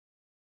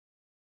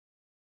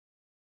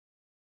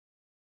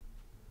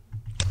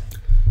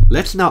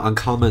Let's now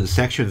uncomment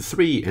section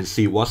 3 and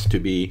see what's to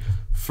be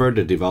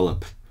further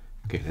developed.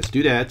 Okay, let's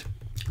do that.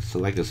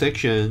 Select the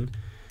section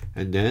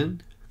and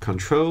then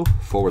Control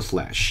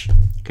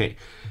 /. Okay,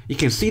 you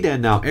can see that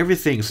now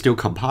everything still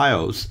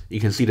compiles. You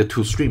can see the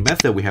toString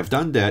method. We have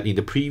done that in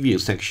the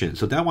previous section,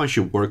 so that one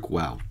should work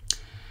well.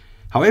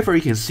 However,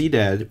 you can see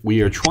that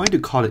we are trying to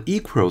call the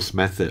equals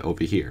method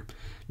over here.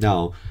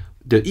 Now,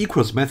 the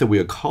equals method we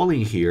are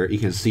calling here, you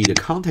can see the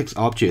context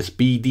object is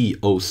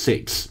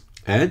BD06.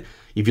 And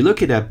if you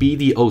look at that,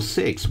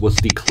 BD06 was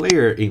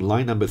declared in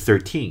line number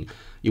 13.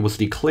 It was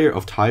declared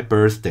of type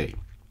birthday.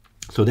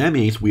 So that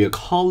means we are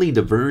calling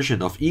the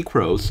version of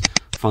equals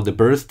from the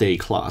birthday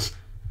class.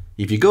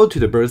 If you go to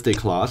the birthday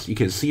class, you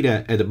can see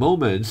that at the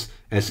moment,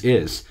 as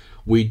is,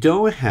 we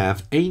don't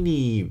have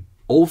any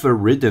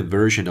overridden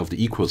version of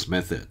the equals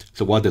method.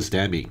 So what does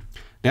that mean?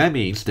 That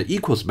means the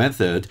equals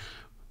method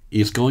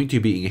is going to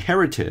be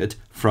inherited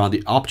from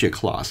the object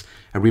class.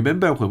 And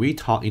remember when we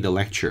taught in the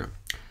lecture,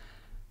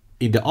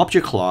 in the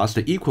object class,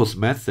 the equals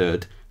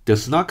method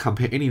does not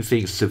compare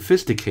anything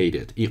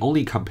sophisticated. It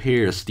only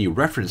compares the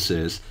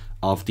references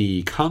of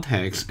the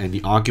context and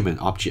the argument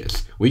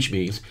objects, which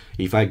means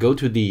if I go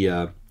to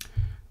the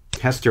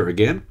tester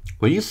again,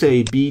 when you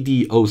say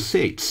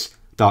BD06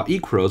 dot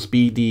equals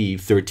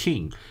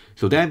BD13,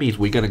 so that means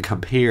we're going to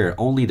compare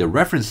only the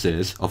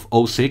references of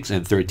 06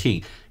 and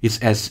 13. It's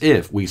as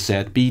if we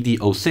said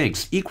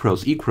BD06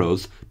 equals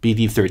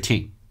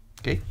BD13.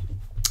 Okay,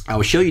 I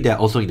will show you that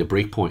also in the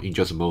breakpoint in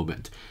just a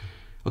moment.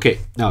 Okay,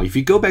 now if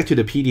you go back to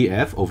the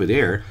PDF over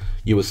there,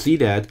 you will see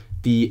that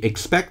the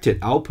expected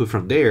output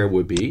from there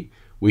would be,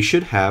 we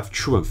should have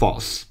true and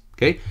false.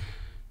 Okay,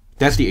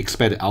 that's the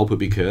expected output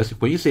because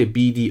when you say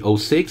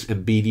BD06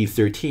 and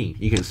BD13,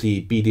 you can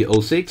see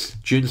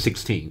BD06 June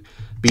 16.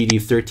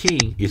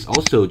 BD13 is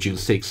also June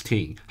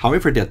 16.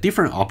 However, they're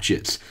different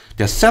objects.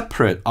 They're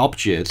separate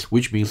objects,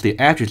 which means the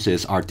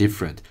addresses are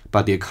different,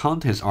 but their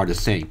contents are the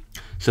same.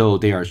 So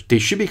they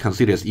should be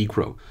considered as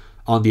equal.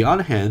 On the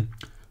other hand,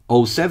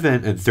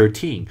 07 and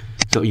 13.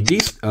 So in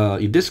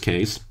this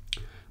case,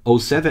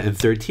 07 and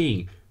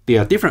 13, they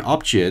are different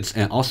objects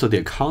and also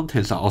their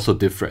contents are also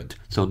different.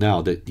 So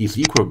now the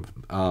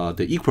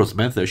equals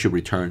method should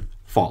return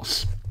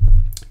false.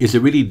 Is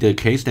it really the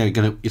case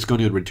that it's going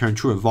to return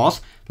true and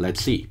false?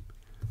 Let's see.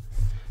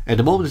 At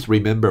the moment,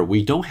 remember,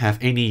 we don't have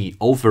any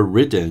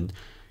overridden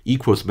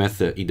equals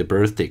method in the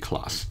birthday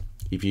class.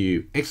 If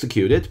you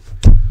execute it,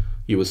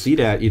 you will see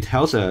that it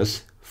tells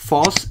us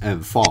false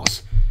and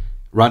false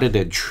rather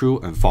than true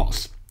and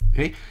false.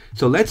 Okay,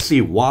 so let's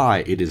see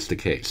why it is the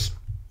case.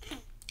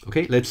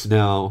 Okay, let's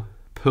now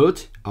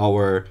put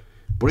our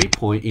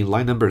breakpoint in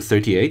line number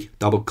 38.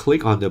 Double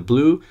click on the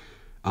blue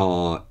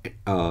bar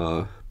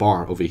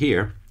over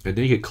here, and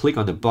then you can click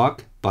on the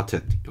bug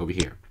button over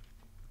here.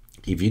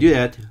 If you do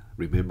that,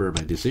 remember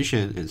my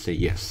decision and say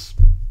yes.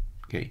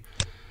 Okay,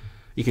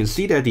 you can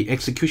see that the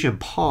execution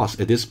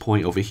paused at this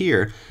point over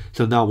here.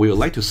 So now we would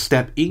like to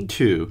step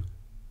into.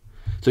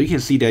 So you can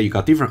see that you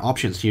got different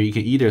options here. You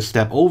can either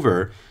step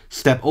over.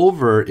 Step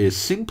over is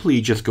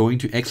simply just going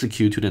to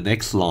execute to the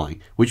next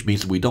line, which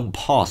means we don't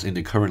pause in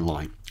the current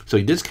line. So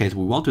in this case,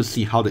 we want to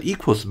see how the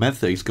equals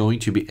method is going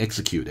to be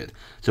executed.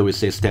 So we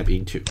say step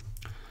into.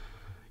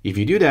 If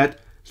you do that,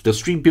 the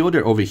string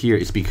builder over here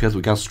is because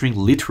we got string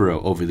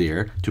literal over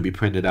there to be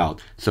printed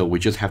out. So we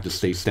just have to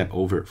say step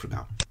over for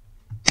now.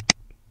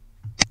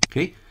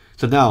 Okay.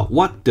 So now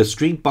what the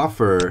string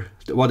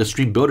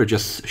builder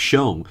just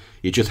shown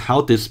is just how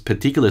this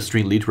particular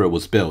string literal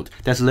was built.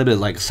 That's a little bit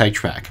like a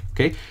sidetrack.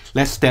 Okay,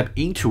 let's step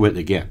into it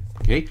again.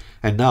 Okay,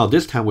 and now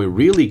this time we're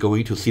really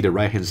going to see the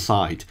right hand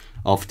side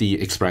of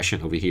the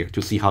expression over here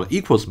to see how the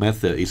equals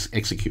method is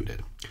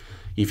executed.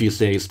 If you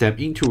say step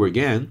into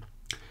again,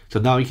 so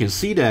now you can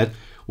see that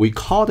we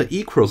call the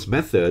equals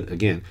method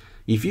again.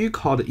 If you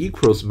call the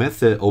equals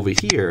method over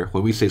here,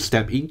 when we say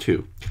step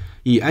into,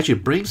 it actually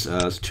brings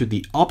us to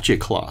the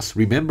object class.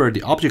 Remember,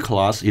 the object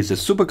class is a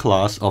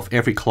superclass of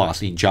every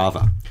class in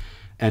Java.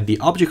 And the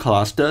object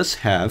class does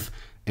have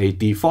a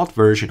default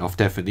version of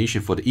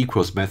definition for the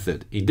equals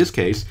method. In this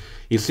case,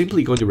 it's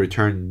simply going to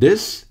return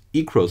this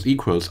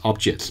equals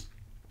objects.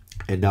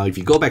 And now if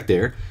you go back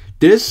there,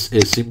 this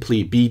is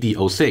simply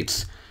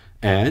BD06.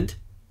 And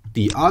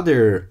the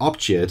other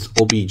object,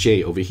 obj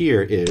over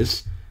here,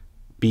 is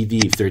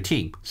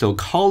BD13. So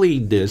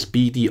calling this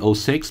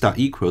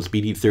BD06.equals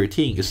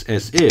BD13 is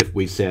as if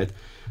we said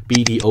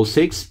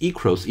BD06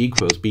 equals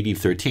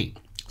BD13.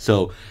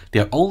 So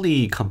they're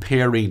only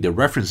comparing the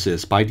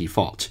references by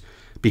default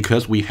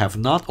because we have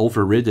not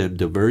overridden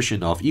the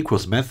version of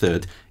equals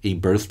method in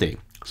birthday.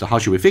 So how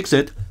should we fix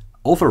it?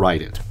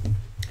 Override it.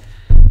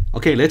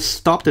 Okay, let's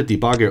stop the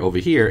debugger over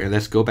here and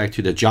let's go back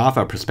to the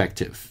Java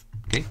perspective.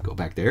 Okay, go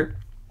back there.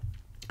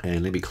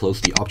 And let me close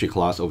the object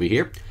class over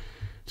here.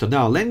 So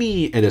now let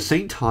me at the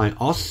same time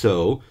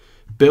also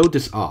build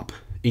this up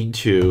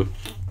into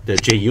the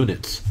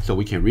JUnits so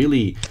we can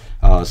really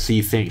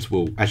see things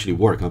will actually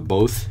work on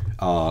both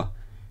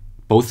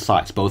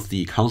sides, both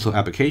the console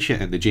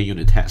application and the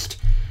JUnit test.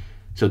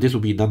 So this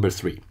will be number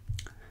 3.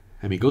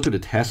 let me go to the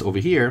test over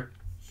here,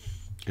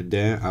 and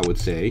then I would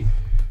say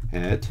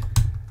add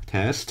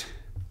test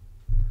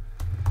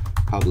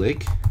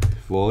public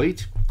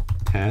void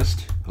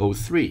test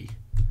 03.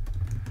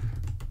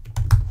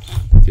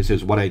 This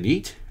is what I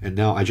need, and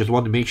now I just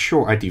want to make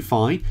sure I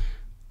define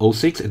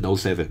 06 and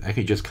 07. I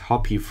can just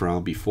copy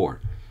from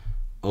before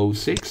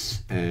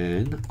 06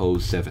 and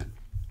 07,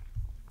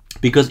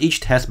 because each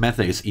test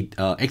method is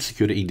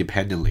executed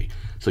independently,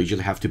 so you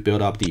just have to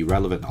build up the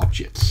relevant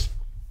objects.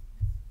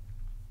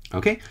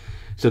 Okay,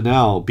 so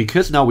now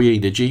because now we are in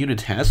the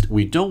JUnit test,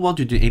 we don't want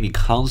to do any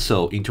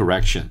console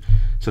interaction.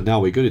 So now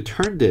we're going to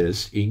turn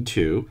this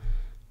into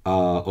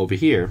over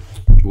here.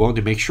 We want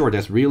to make sure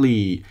that's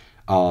really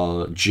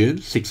June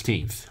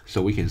 16th.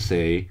 So we can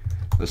say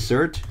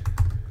assert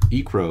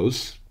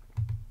equals,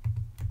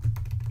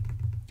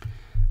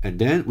 and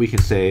then we can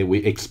say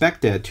we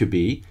expect that to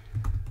be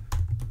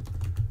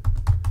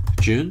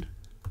June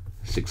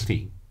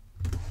 16.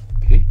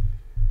 Okay,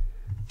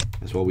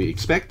 that's what we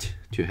expect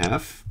to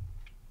have.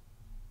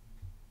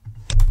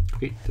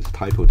 Okay, there's a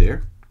typo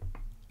there.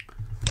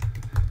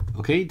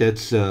 Okay,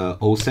 that's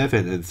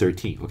 07 and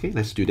 13. Okay,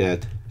 let's do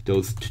that,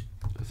 those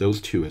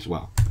two as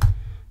well.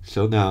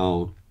 So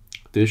now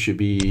this should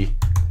be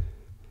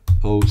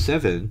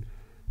 07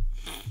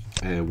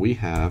 and we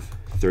have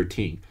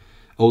 13.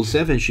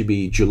 07 should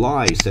be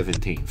July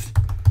 17th.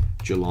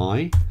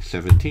 July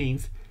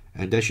 17th,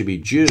 and that should be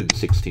June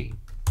 16th.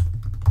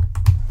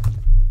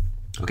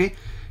 Okay,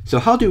 so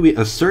how do we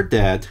assert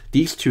that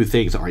these two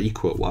things are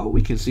equal? Well,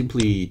 we can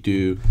simply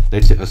do,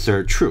 let's say,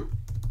 assert true.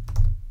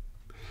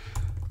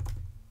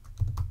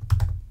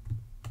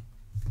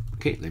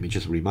 Okay, let me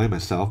just remind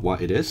myself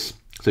what it is.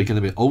 So it's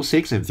going to be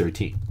 06 and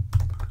 13.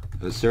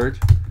 Assert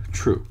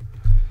true.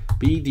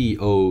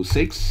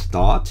 BD06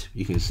 dot,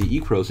 you can see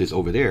equals is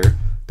over there,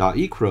 dot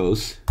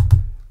equals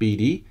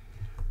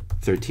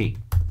BD13.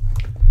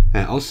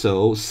 And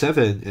also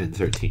 7 and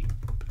 13.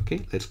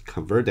 Okay, let's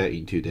convert that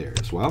into there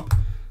as well.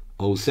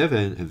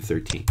 07 and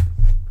 13.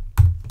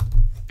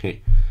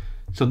 Okay,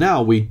 so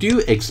now we do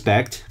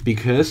expect,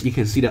 because you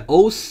can see that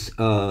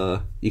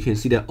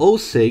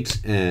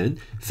 06 and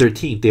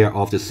 13, they are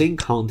of the same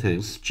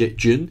contents,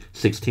 June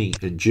 16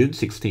 and June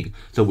 16.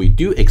 So we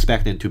do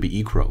expect them to be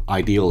equal,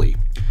 ideally.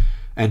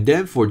 And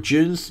then for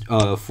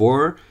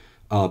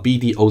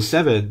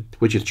BD07,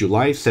 which is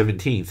July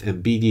 17th,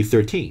 and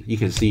BD13, you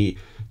can see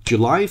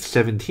July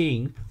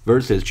 17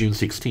 versus June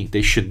 16.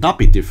 They should not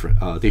be different.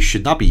 They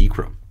should not be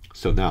equal.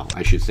 So now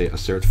I should say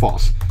assert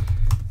false.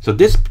 So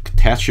this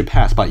test should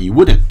pass, but it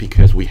wouldn't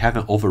because we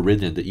haven't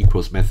overridden the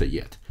equals method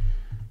yet.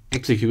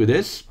 Execute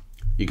this.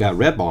 You got a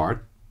red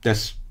bar.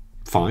 That's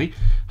fine.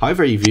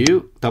 However, if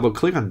you double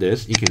click on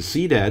this, you can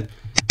see that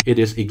it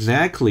is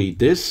exactly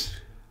this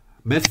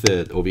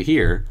method over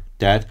here,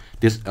 that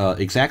this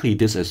exactly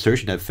this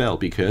assertion that failed,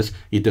 because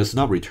it does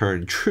not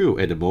return true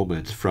at the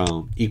moment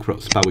from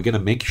equals, but we're gonna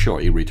make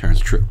sure it returns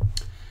true.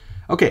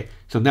 Okay,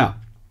 so now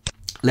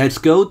let's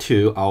go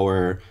to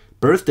our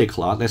birthday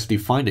class. Let's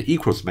define the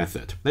equals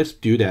method. Let's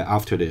do that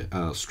after the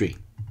string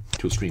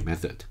to string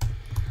method.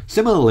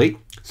 Similarly,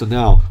 so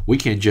now we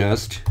can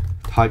just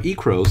type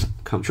equals,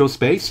 control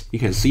space. You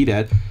can see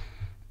that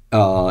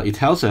it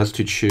tells us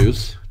to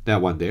choose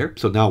that one there.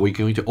 So now we're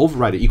going to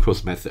override the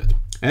equals method.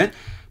 And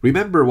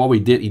remember what we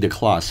did in the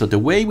class. So the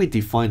way we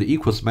define the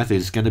equals method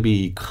is going to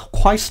be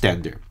quite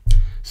standard.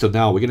 So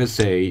now we're going to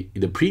say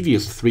in the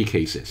previous three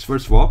cases,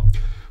 first of all,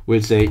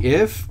 we'll say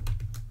if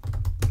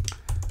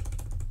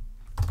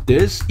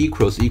this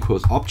equals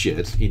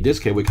objects, in this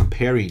case we're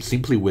comparing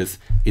simply with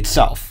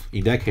itself.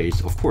 In that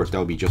case, of course, that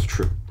will be just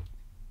true.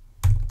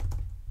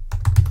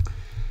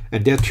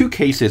 And there are two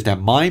cases that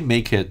might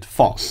make it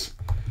false.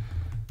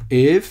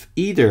 If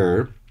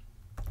either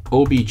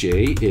obj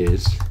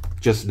is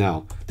just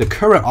now, the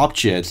current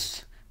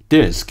object's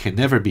this can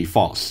never be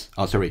false.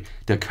 Oh, sorry,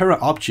 the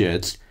current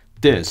object's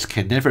this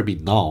can never be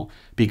null,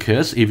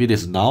 because if it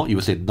is null, you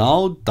would say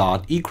null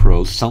dot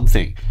equals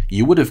something.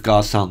 You would have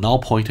got some null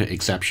pointer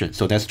exception,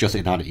 so that's just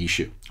another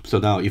issue. So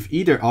now if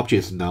either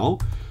object is null,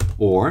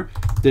 or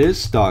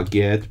this dot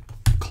get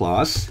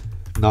class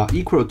not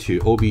equal to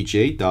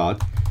obj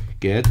dot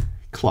get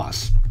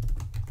class,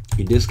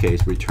 in this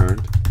case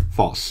return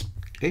false.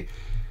 Okay.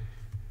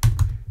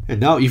 And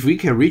now if we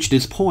can reach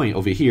this point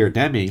over here,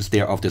 that means they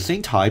are of the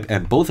same type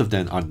and both of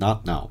them are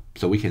not null.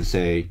 So we can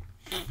say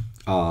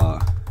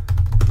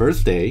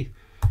birthday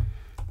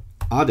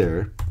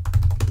other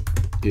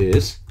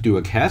is do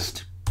a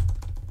cast.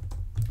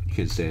 You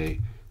can say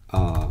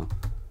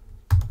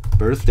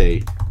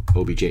birthday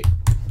obj.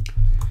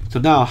 So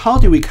now how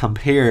do we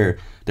compare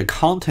the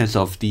contents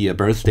of the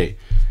birthday?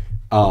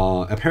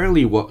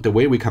 Apparently the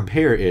way we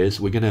compare is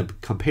we're gonna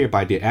compare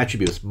by the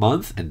attributes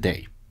month and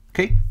day.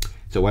 Okay,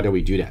 so why do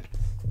we do that?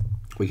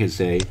 We can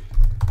say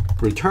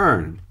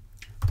return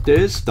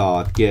this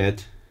dot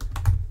get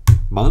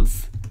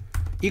month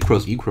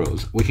equals.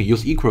 We can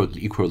use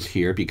equals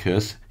here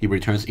because it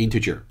returns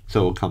integer.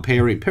 So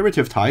comparing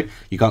imperative type,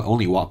 you got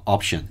only one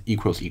option,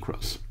 equals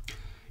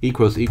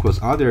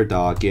other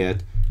dot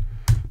get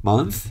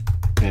month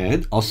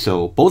and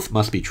also both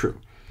must be true.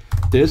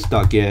 This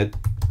dot get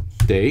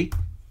day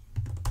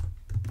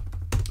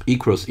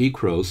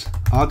equals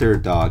other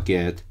dot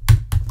get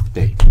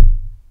day.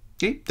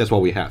 Okay, that's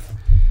what we have.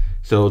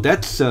 So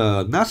that's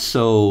not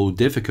so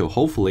difficult.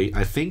 Hopefully,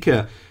 I think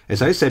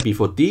as I said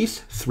before, these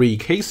three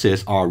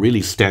cases are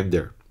really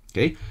standard.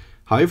 Okay.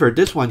 However,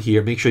 this one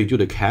here, make sure you do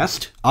the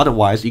cast.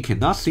 Otherwise, you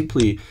cannot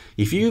simply,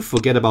 if you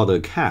forget about the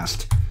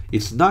cast,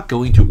 it's not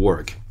going to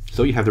work.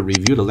 So you have to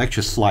review the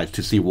lecture slides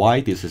to see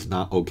why this is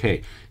not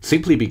okay.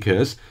 Simply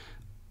because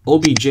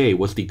OBJ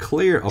was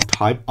declared of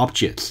type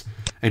objects,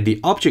 and the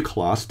object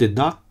class did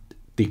not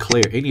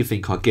declare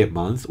anything called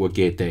getMonth or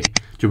getDay.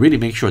 To really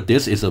make sure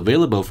this is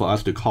available for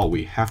us to call,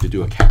 we have to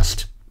do a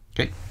cast.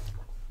 Okay.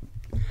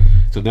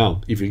 So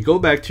now, if we go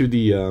back to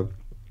the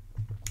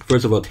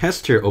first of all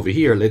tester over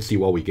here, let's see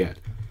what we get.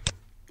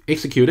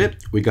 Execute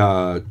it. We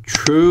got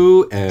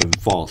true and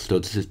false. So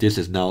this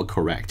is now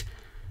correct.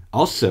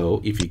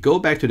 Also, if you go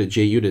back to the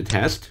JUnit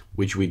test,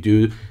 which we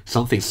do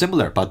something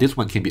similar, but this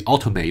one can be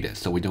automated,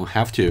 so we don't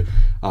have to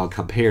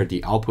compare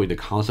the output in the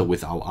console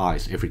with our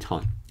eyes every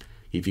time.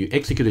 If you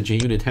execute the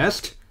JUnit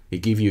test, it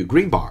gives you a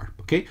green bar.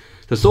 Okay,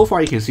 so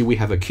far you can see we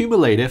have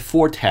accumulated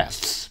 4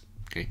 tests.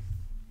 Okay,